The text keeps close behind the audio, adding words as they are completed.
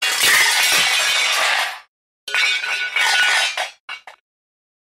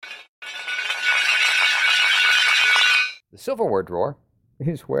silverware drawer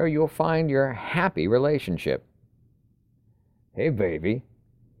is where you'll find your happy relationship. Hey, baby,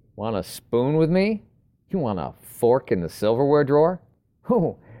 want a spoon with me? You want a fork in the silverware drawer?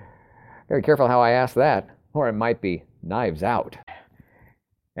 Oh, very careful how I ask that, or it might be knives out.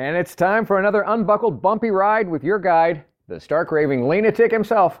 And it's time for another unbuckled bumpy ride with your guide, the stark raving lunatic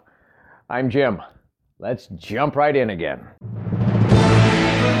himself. I'm Jim. Let's jump right in again.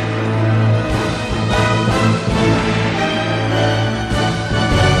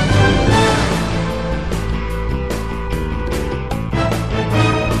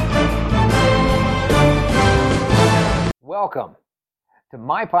 Welcome to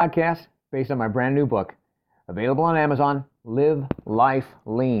my podcast based on my brand new book, available on Amazon, Live Life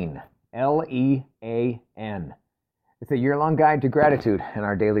Lean, L-E-A-N. It's a year-long guide to gratitude and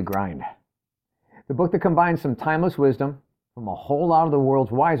our daily grind. The book that combines some timeless wisdom from a whole lot of the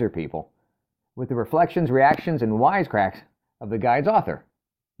world's wiser people with the reflections, reactions, and wisecracks of the guide's author,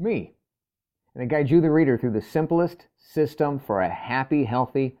 me. And it guides you, the reader, through the simplest system for a happy,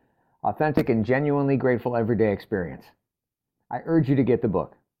 healthy, authentic, and genuinely grateful everyday experience. I urge you to get the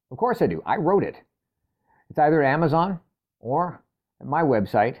book. Of course I do. I wrote it. It's either at Amazon or at my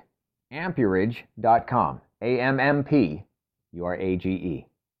website, ampurage.com. A-M-M-P-U-R-A-G-E.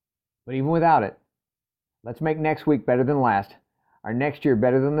 But even without it, let's make next week better than last, our next year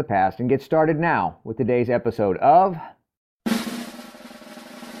better than the past, and get started now with today's episode of...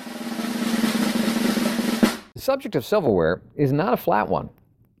 The subject of silverware is not a flat one,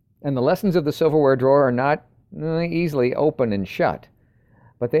 and the lessons of the silverware drawer are not easily open and shut,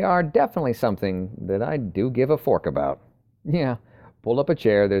 but they are definitely something that I do give a fork about. Yeah, pull up a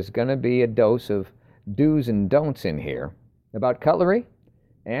chair, there's going to be a dose of do's and don'ts in here about cutlery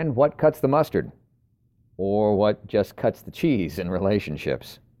and what cuts the mustard, or what just cuts the cheese in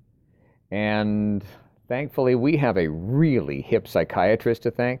relationships. And thankfully, we have a really hip psychiatrist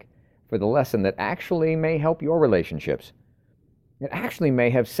to thank for the lesson that actually may help your relationships. It actually may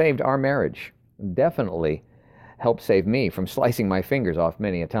have saved our marriage. Definitely helped save me from slicing my fingers off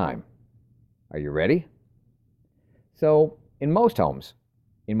many a time. Are you ready? So, in most homes,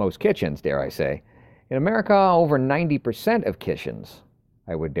 in most kitchens, dare I say, in America, over 90% of kitchens,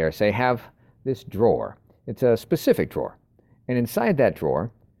 I would dare say, have this drawer. It's a specific drawer. And inside that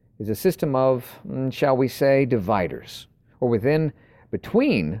drawer is a system of, shall we say, dividers. Or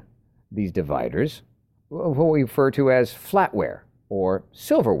between these dividers, what we refer to as flatware or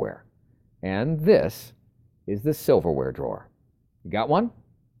silverware. And this is the silverware drawer. You got one?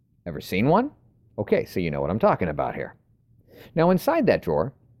 Ever seen one? Okay, so you know what I'm talking about here. Now inside that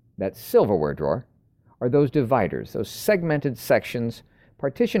drawer, that silverware drawer, are those dividers, those segmented sections,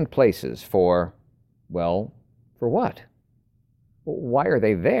 partitioned places for, well, for what? Why are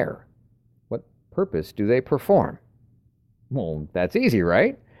they there? What purpose do they perform? Well, that's easy,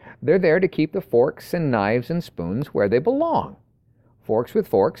 right? They're there to keep the forks and knives and spoons where they belong. Forks with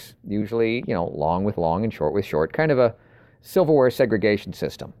forks, usually, long with long and short with short, kind of a silverware segregation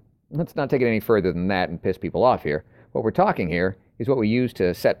system. Let's not take it any further than that and piss people off here. What we're talking here is what we use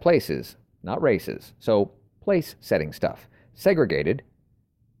to set places, not races. So place setting stuff, segregated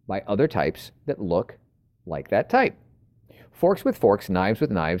by other types that look like that type. Forks with forks, knives with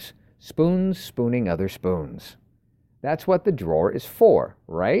knives, spoons spooning other spoons. That's what the drawer is for,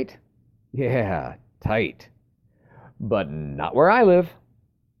 right? Yeah, tight. But not where I live.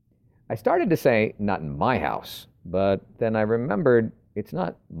 I started to say, not in my house, but then I remembered it's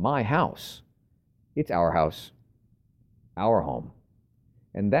not my house. It's our house, our home.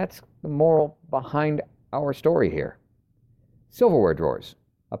 And that's the moral behind our story here. Silverware drawers,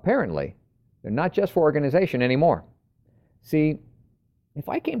 apparently, they're not just for organization anymore. See, if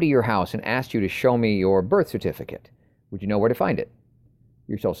I came to your house and asked you to show me your birth certificate, would you know where to find it?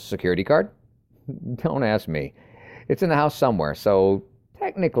 Your social security card? Don't ask me. It's in the house somewhere, so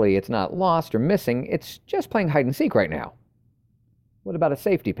technically it's not lost or missing. It's just playing hide and seek right now. What about a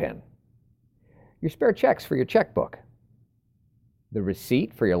safety pin? Your spare checks for your checkbook? The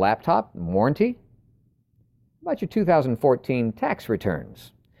receipt for your laptop and warranty? How about your 2014 tax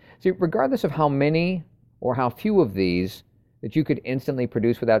returns? See, regardless of how many or how few of these that you could instantly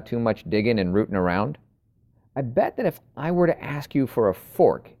produce without too much digging and rooting around, I bet that if I were to ask you for a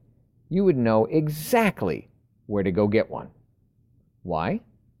fork, you would know exactly where to go get one. Why?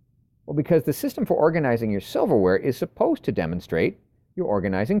 Well, because the system for organizing your silverware is supposed to demonstrate your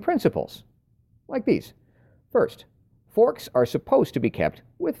organizing principles. Like these. First, forks are supposed to be kept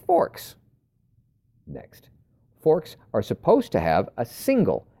with forks. Next, forks are supposed to have a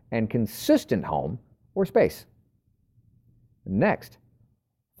single and consistent home or space. Next,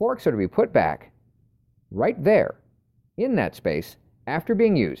 forks are to be put back right there in that space after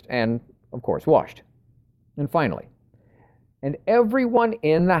being used and, of course, washed. And finally, and everyone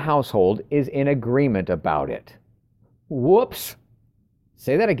in the household is in agreement about it. Whoops!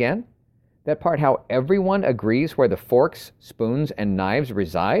 Say that again? That part how everyone agrees where the forks, spoons, and knives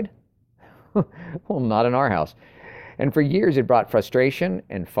reside? Well, not in our house. And for years it brought frustration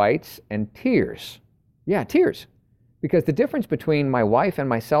and fights and tears. Yeah, tears. Because the difference between my wife and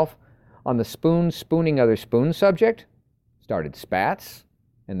myself on the spooning other spoons subject started spats,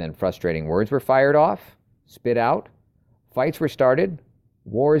 and then frustrating words were fired off, spit out, fights were started,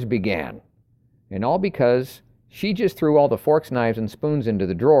 wars began. And all because she just threw all the forks, knives, and spoons into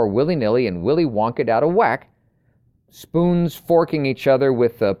the drawer willy-nilly and Willy Wonka out of whack, spoons forking each other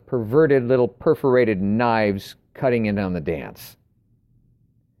with the perverted little perforated knives cutting in on the dance.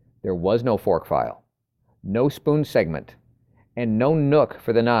 There was no fork file, no spoon segment, and no nook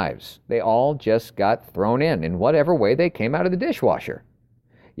for the knives. They all just got thrown in whatever way they came out of the dishwasher.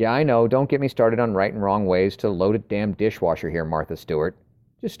 Yeah, I know, don't get me started on right and wrong ways to load a damn dishwasher here, Martha Stewart.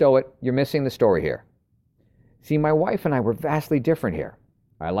 Just stow it, you're missing the story here. See, my wife and I were vastly different here.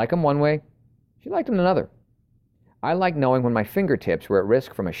 I like them one way, she liked them another. I like knowing when my fingertips were at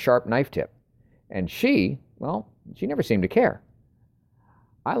risk from a sharp knife tip. And she never seemed to care.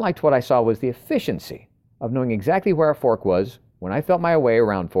 I liked what I saw was the efficiency of knowing exactly where a fork was when I felt my way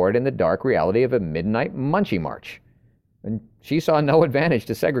around for it in the dark reality of a midnight munchie march. And she saw no advantage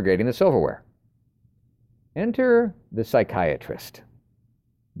to segregating the silverware. Enter the psychiatrist.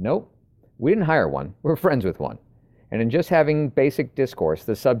 Nope, we didn't hire one. We're friends with one. And in just having basic discourse,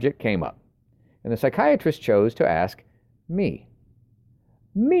 the subject came up. And the psychiatrist chose to ask me.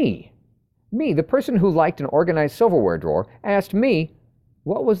 Me, the person who liked an organized silverware drawer, asked me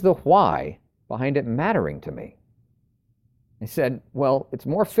what was the why behind it mattering to me. I said, well, it's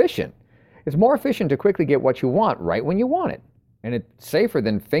more efficient. It's more efficient to quickly get what you want right when you want it. And it's safer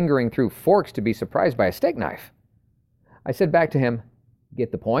than fingering through forks to be surprised by a steak knife. I said back to him,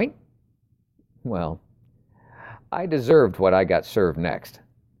 get the point? Well, I deserved what I got served next.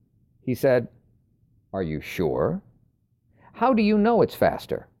 He said, are you sure? How do you know it's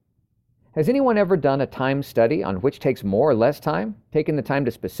faster? Has anyone ever done a time study on which takes more or less time, taking the time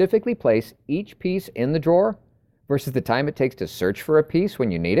to specifically place each piece in the drawer versus the time it takes to search for a piece when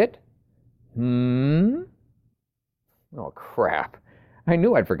you need it? Oh, crap. I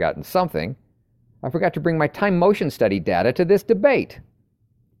knew I'd forgotten something. I forgot to bring my time motion study data to this debate.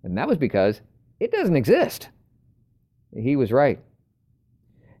 And that was because it doesn't exist. He was right.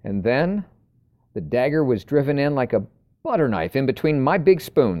 And then the dagger was driven in like a butter knife in between my big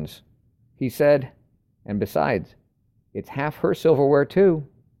spoons. He said, and besides, it's half her silverware too.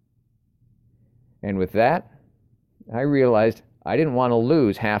 And with that, I realized I didn't want to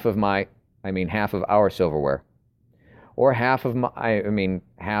lose half of our silverware. Or half of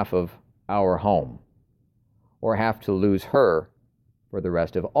our home. Or have to lose her for the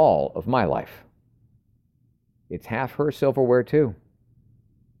rest of all of my life. It's half her silverware too.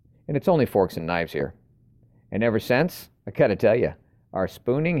 And it's only forks and knives here. And ever since, I gotta tell you, our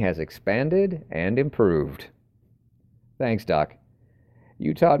spooning has expanded and improved. Thanks, Doc.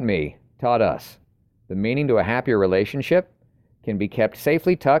 You taught us, the meaning to a happier relationship can be kept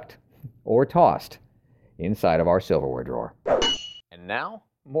safely tucked or tossed inside of our silverware drawer. And now,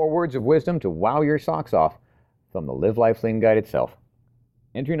 more words of wisdom to wow your socks off from the Live Life Lean Guide itself.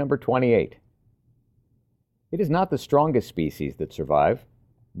 Entry number 28. It is not the strongest species that survive,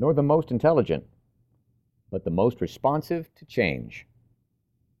 nor the most intelligent, but the most responsive to change.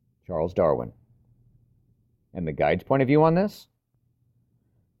 Charles Darwin. And the guide's point of view on this?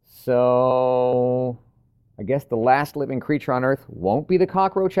 So, I guess the last living creature on Earth won't be the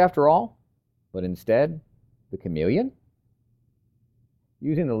cockroach after all, but instead, the chameleon?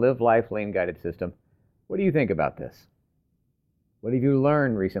 Using the Live Life Lean Guided system, what do you think about this? What have you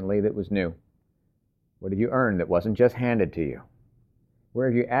learned recently that was new? What have you earned that wasn't just handed to you? Where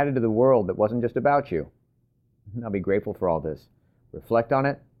have you added to the world that wasn't just about you? Now be grateful for all this. Reflect on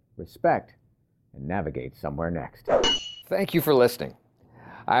it, respect, and navigate somewhere next. Thank you for listening.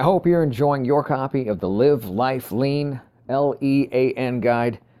 I hope you're enjoying your copy of the Live Life Lean, L-E-A-N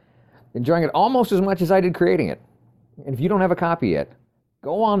guide. Enjoying it almost as much as I did creating it. And if you don't have a copy yet,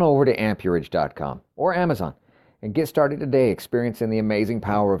 go on over to amperage.com or Amazon and get started today experiencing the amazing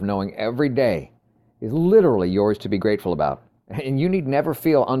power of knowing every day is literally yours to be grateful about. And you need never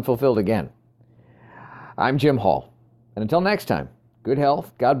feel unfulfilled again. I'm Jim Hall. And until next time, good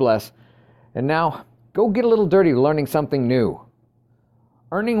health, God bless. And now, go get a little dirty learning something new.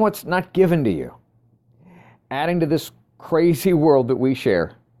 Earning what's not given to you. Adding to this crazy world that we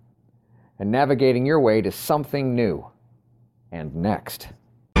share. And navigating your way to something new and next.